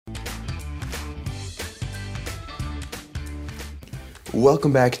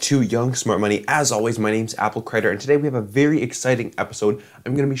Welcome back to Young Smart Money. As always, my name's Apple Crider, and today we have a very exciting episode.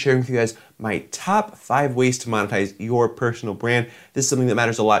 I'm going to be sharing with you guys my top 5 ways to monetize your personal brand. This is something that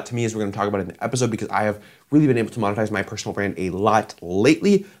matters a lot to me, as we're going to talk about in the episode, because I have really been able to monetize my personal brand a lot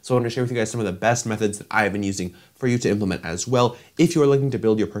lately. So I want to share with you guys some of the best methods that I have been using for you to implement as well. If you are looking to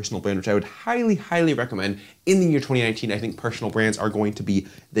build your personal brand, which I would highly recommend in the year 2019, I think personal brands are going to be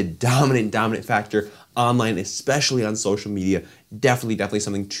the dominant factor online, especially on social media. Definitely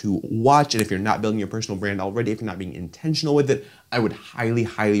something to watch. And if you're not building your personal brand already, if you're not being intentional with it, I would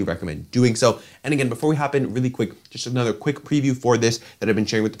highly recommend doing so. And again, before we hop in really quick, just another quick preview for this that I've been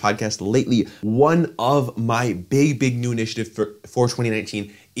sharing with the podcast lately. One of my big new initiatives for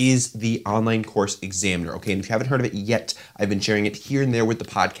 2019 is the online course examiner. Okay, and if you haven't heard of it yet, I've been sharing it here and there with the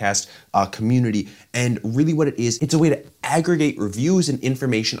podcast community. And really what it is, it's a way to aggregate reviews and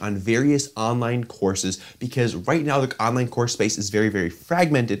information on various online courses, because right now the online course space is very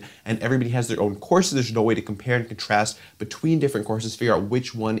fragmented and everybody has their own courses. There's no way to compare and contrast between different courses, figure out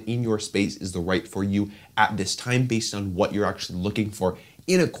which one in your space is the right for you at this time based on what you're actually looking for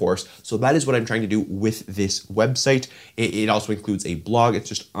in a course. So that is what I'm trying to do with this website. It also includes a blog. It's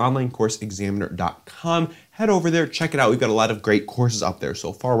just onlinecourseexaminer.com. Head over there, check it out. We've got a lot of great courses up there.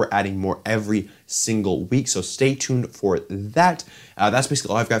 So far, we're adding more every single week. So stay tuned for that. That's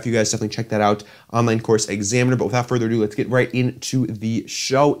basically all I've got for you guys. Definitely check that out, Online Course Examiner. But without further ado, let's get right into the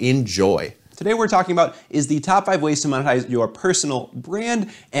show. Enjoy. Today we're talking about is the top 5 ways to monetize your personal brand.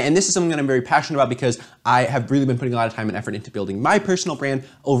 And this is something that I'm very passionate about because I have really been putting a lot of time and effort into building my personal brand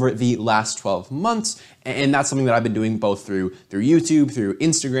over the last 12 months. And that's something that I've been doing both through YouTube, through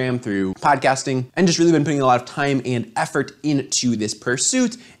Instagram, through podcasting, and just really been putting a lot of time and effort into this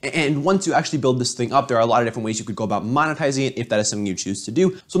pursuit. And once you actually build this thing up, there are a lot of different ways you could go about monetizing it if that is something you choose to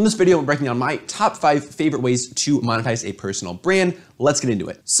do. So in this video, I'm breaking down my top 5 favorite ways to monetize a personal brand. Let's get into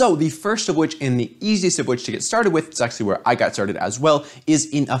it. So the first of which, and the easiest of which to get started with, it's actually where I got started as well, is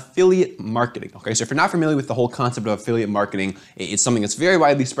in affiliate marketing. Okay, so if you're not familiar with the whole concept of affiliate marketing, it's something that's very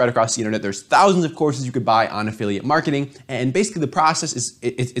widely spread across the internet. There's thousands of courses you could buy on affiliate marketing, and basically the process is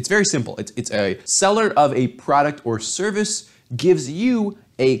it's very simple. It's a seller of a product or service gives you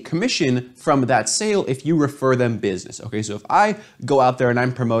a commission from that sale if you refer them business. Okay, so if I go out there and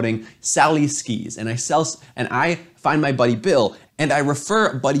I'm promoting Sally Skis and I find my buddy Bill and I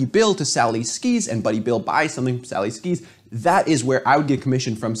refer buddy Bill to Sally Skis and buddy Bill buys something from Sally Skis, that is where I would get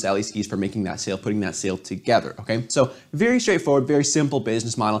commission from Sally Skis for making that sale, putting that sale together, okay? So very straightforward, very simple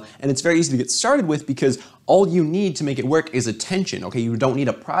business model, and it's very easy to get started with because all you need to make it work is attention, okay? You don't need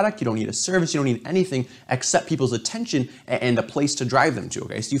a product, you don't need a service, you don't need anything except people's attention and a place to drive them to,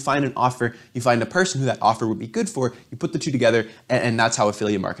 okay? So you find an offer, you find a person who that offer would be good for, you put the two together, and that's how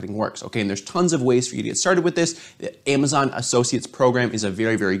affiliate marketing works, okay? And there's tons of ways for you to get started with this. The Amazon Associates program is a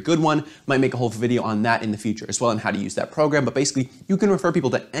very good one. Might make a whole video on that in the future as well and how to use that program, but basically you can refer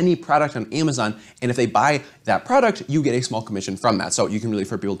people to any product on Amazon, and if they buy that product, you get a small commission from that. So you can really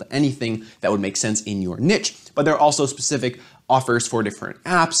refer people to anything that would make sense in your niche. But there are also specific offers for different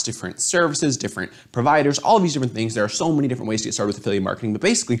apps, different services, different providers, all of these different things. There are so many different ways to get started with affiliate marketing, but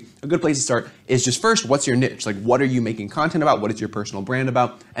basically a good place to start is just first, what's your niche? Like, what are you making content about? What is your personal brand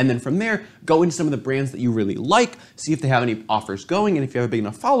about? And then from there, go into some of the brands that you really like, see if they have any offers going, and if you have a big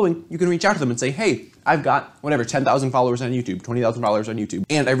enough following, you can reach out to them and say, hey, I've got whatever, 10,000 followers on YouTube, 20,000 followers on YouTube,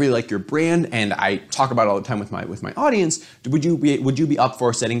 and I really like your brand, and I talk about it all the time with my audience. Would you be up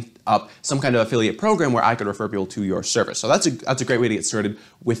for setting up some kind of affiliate program where I could refer people to your service? So that's a great way to get started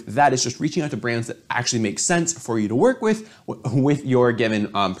with that. Is just reaching out to brands that actually make sense for you to work with your given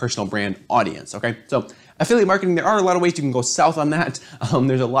personal brand audience. Okay, so affiliate marketing, there are a lot of ways you can go south on that.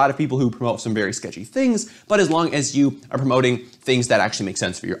 There's a lot of people who promote some very sketchy things, but as long as you are promoting things that actually make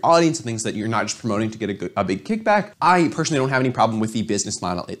sense for your audience and things that you're not just promoting to get a big kickback, I personally don't have any problem with the business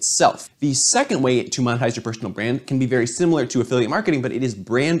model itself. The second way to monetize your personal brand can be very similar to affiliate marketing, but it is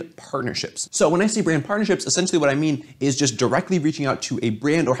brand partnerships. So when I say brand partnerships, essentially what I mean is just directly reaching out to a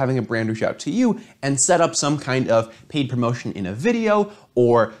brand or having a brand reach out to you and set up some kind of paid promotion in a video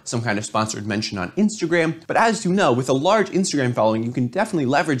or some kind of sponsored mention on Instagram. But as you know, with a large Instagram following, you can definitely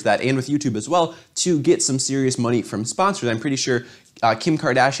leverage that, and with YouTube as well, to get some serious money from sponsors. I'm pretty sure Kim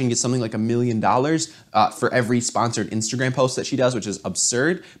Kardashian gets something like $1 million for every sponsored Instagram post that she does, which is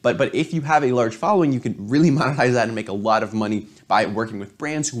absurd. But if you have a large following, you can really monetize that and make a lot of money by working with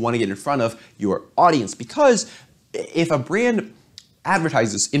brands who want to get in front of your audience. Because if a brand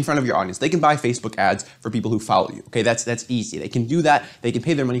advertise this in front of your audience. They can buy Facebook ads for people who follow you. Okay, that's easy. They can do that. They can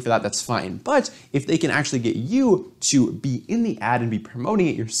pay their money for that. That's fine. But if they can actually get you to be in the ad and be promoting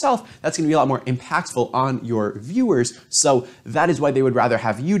it yourself, that's going to be a lot more impactful on your viewers. So that is why they would rather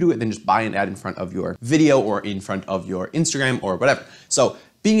have you do it than just buy an ad in front of your video or in front of your Instagram or whatever. So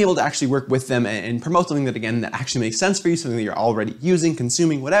being able to actually work with them and promote something that, again, that actually makes sense for you, something that you're already using,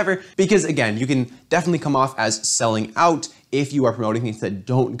 consuming, whatever, because again, you can definitely come off as selling out if you are promoting things that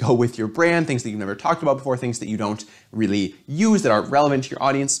don't go with your brand, things that you've never talked about before, things that you don't really use that aren't relevant to your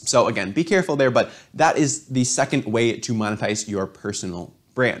audience. So again, be careful there, but that is the second way to monetize your personal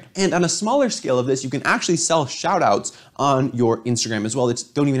brand. And on a smaller scale of this, you can actually sell shout outs on your Instagram as well. It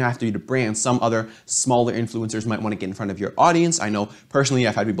don't even have to be to brand. Some other smaller influencers might want to get in front of your audience. I know personally,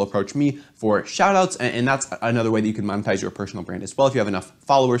 I've had people approach me for shout outs, and that's another way that you can monetize your personal brand as well. If you have enough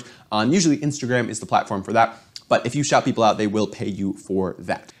followers on, usually Instagram is the platform for that. But if you shout people out, they will pay you for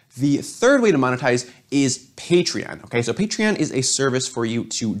that. The third way to monetize is Patreon. Okay, so Patreon is a service for you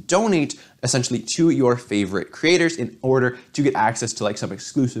to donate essentially to your favorite creators in order to get access to like some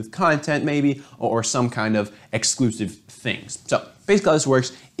exclusive content maybe, or some kind of exclusive things. So basically how this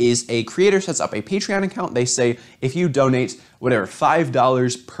works is a creator sets up a Patreon account. They say, if you donate whatever,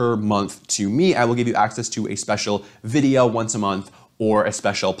 $5 per month to me, I will give you access to a special video once a month, or a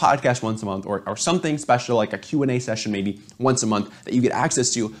special podcast once a month, or something special like a Q&A session maybe once a month that you get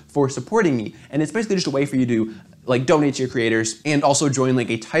access to for supporting me. And it's basically just a way for you to like donate to your creators and also join like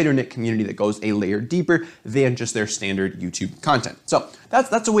a tighter knit community that goes a layer deeper than just their standard YouTube content. So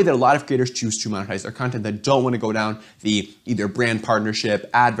that's a way that a lot of creators choose to monetize their content that don't want to go down the either brand partnership,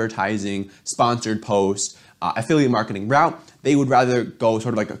 advertising, sponsored post, affiliate marketing route. They would rather go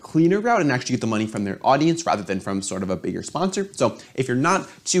sort of like a cleaner route and actually get the money from their audience rather than from sort of a bigger sponsor. So if you're not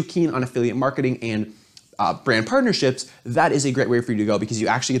too keen on affiliate marketing and brand partnerships, that is a great way for you to go because you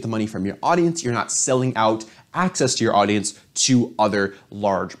actually get the money from your audience. You're not selling out access to your audience to other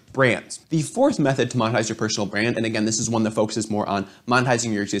large brands. The fourth method to monetize your personal brand, and again, this is one that focuses more on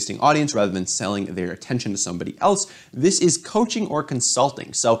monetizing your existing audience rather than selling their attention to somebody else. This is coaching or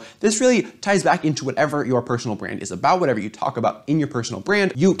consulting. So this really ties back into whatever your personal brand is about, whatever you talk about in your personal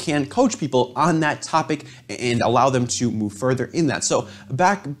brand. You can coach people on that topic and allow them to move further in that. So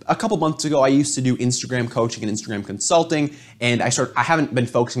back a couple months ago, I used to do Instagram coaching and Instagram consulting, and I haven't been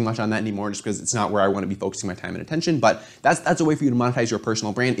focusing much on that anymore just because it's not where I want to be focusing my time and attention, but that's a way for you to monetize your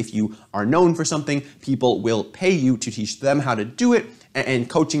personal brand. If you are known for something, people will pay you to teach them how to do it, and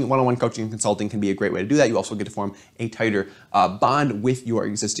coaching, one-on-one coaching and consulting can be a great way to do that. You also get to form a tighter bond with your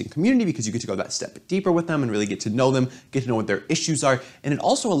existing community because you get to go that step deeper with them and really get to know them, get to know what their issues are, and it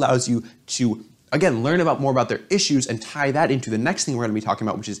also allows you to again, learn more about their issues and tie that into the next thing we're going to be talking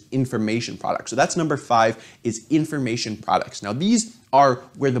about, which is information products. So that's number 5, is information products. Now, these are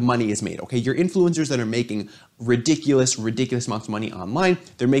where the money is made, okay? Your influencers that are making ridiculous amounts of money online,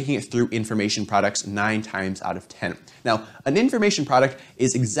 they're making it through information products 9 times out of 10. Now, an information product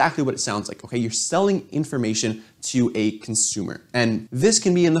is exactly what it sounds like, okay? You're selling information to a consumer. And this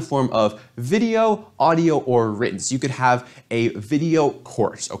can be in the form of video, audio, or written. So you could have a video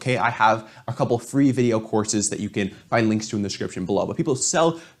course, okay? I have a couple free video courses that you can find links to in the description below. But people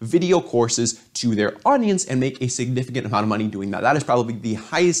sell video courses to their audience and make a significant amount of money doing that. That is probably the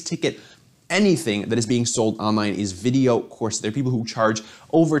highest ticket anything that is being sold online is video courses. There are people who charge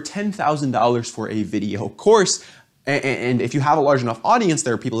over $10,000 for a video course. And if you have a large enough audience,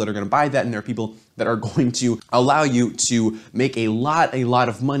 there are people that are going to buy that, and there are people that are going to allow you to make a lot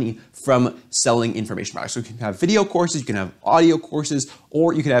of money from selling information products. So you can have video courses, you can have audio courses,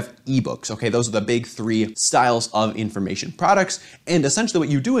 or you can have ebooks. Okay, those are the big 3 styles of information products. And essentially what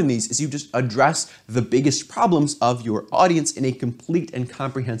you do in these is you just address the biggest problems of your audience in a complete and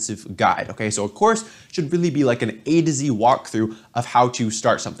comprehensive guide. Okay, so a course should really be like an A to Z walkthrough of how to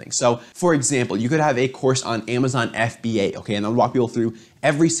start something. So for example, you could have a course on Amazon FBA, okay, and I'll walk people through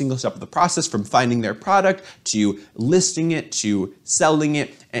every single step of the process, from finding their product to listing it to selling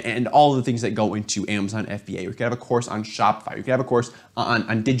it, and all the things that go into Amazon FBA. You could have a course on Shopify. You could have a course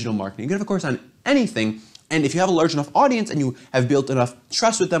on digital marketing. You could have a course on anything. And if you have a large enough audience and you have built enough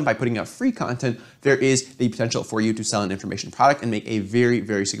trust with them by putting out free content, there is the potential for you to sell an information product and make a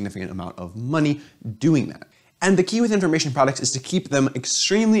very significant amount of money doing that. And the key with information products is to keep them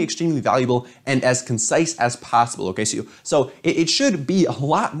extremely valuable and as concise as possible, okay? So it should be a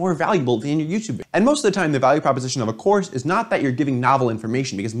lot more valuable than your YouTube video. And most of the time, the value proposition of a course is not that you're giving novel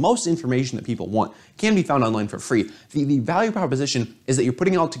information, because most information that people want can be found online for free. The value proposition is that you're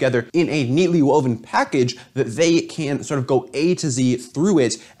putting it all together in a neatly woven package that they can sort of go A to Z through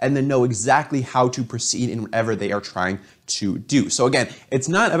it and then know exactly how to proceed in whatever they are trying to do. So again, it's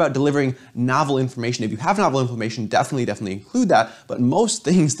not about delivering novel information. If you have novel information, definitely include that. But most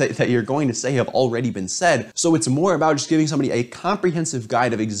things that you're going to say have already been said. So it's more about just giving somebody a comprehensive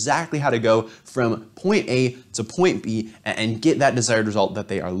guide of exactly how to go from point A to point B and get that desired result that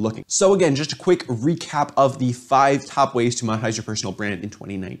they are looking. So again, just a quick recap of the 5 top ways to monetize your personal brand in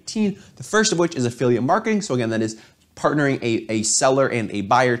 2019. The first of which is affiliate marketing. So again, that is partnering a seller and a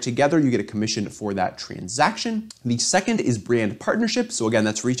buyer together. You get a commission for that transaction. The second is brand partnership. So again,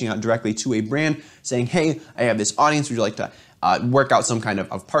 that's reaching out directly to a brand saying, hey, I have this audience. Would you like to work out some kind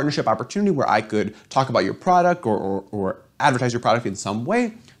of partnership opportunity where I could talk about your product or advertise your product in some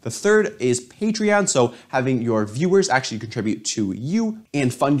way? The third is Patreon, so having your viewers actually contribute to you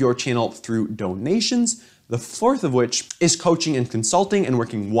and fund your channel through donations. The fourth of which is coaching and consulting and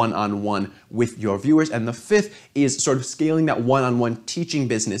working one-on-one with your viewers. And the fifth is sort of scaling that one-on-one teaching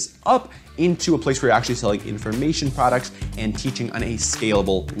business up into a place where you're actually selling information products and teaching on a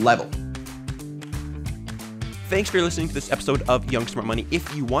scalable level. Thanks for listening to this episode of Young Smart Money.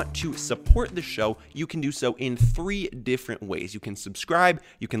 If you want to support the show, you can do so in 3 different ways. You can subscribe,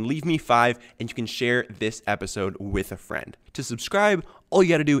 you can leave me 5, and you can share this episode with a friend. To subscribe, all you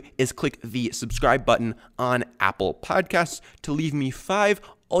got to do is click the subscribe button on Apple Podcasts. To leave me 5,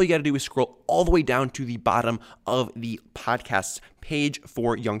 all you got to do is scroll all the way down to the bottom of the podcast's page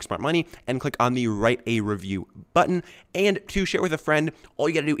for Young Smart Money and click on the Write a Review button. And to share with a friend, all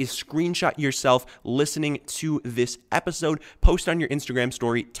you got to do is screenshot yourself listening to this episode, post on your Instagram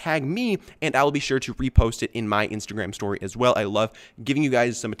story, tag me, and I will be sure to repost it in my Instagram story as well. I love giving you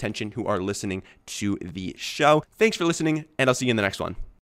guys some attention who are listening to the show. Thanks for listening, and I'll see you in the next one.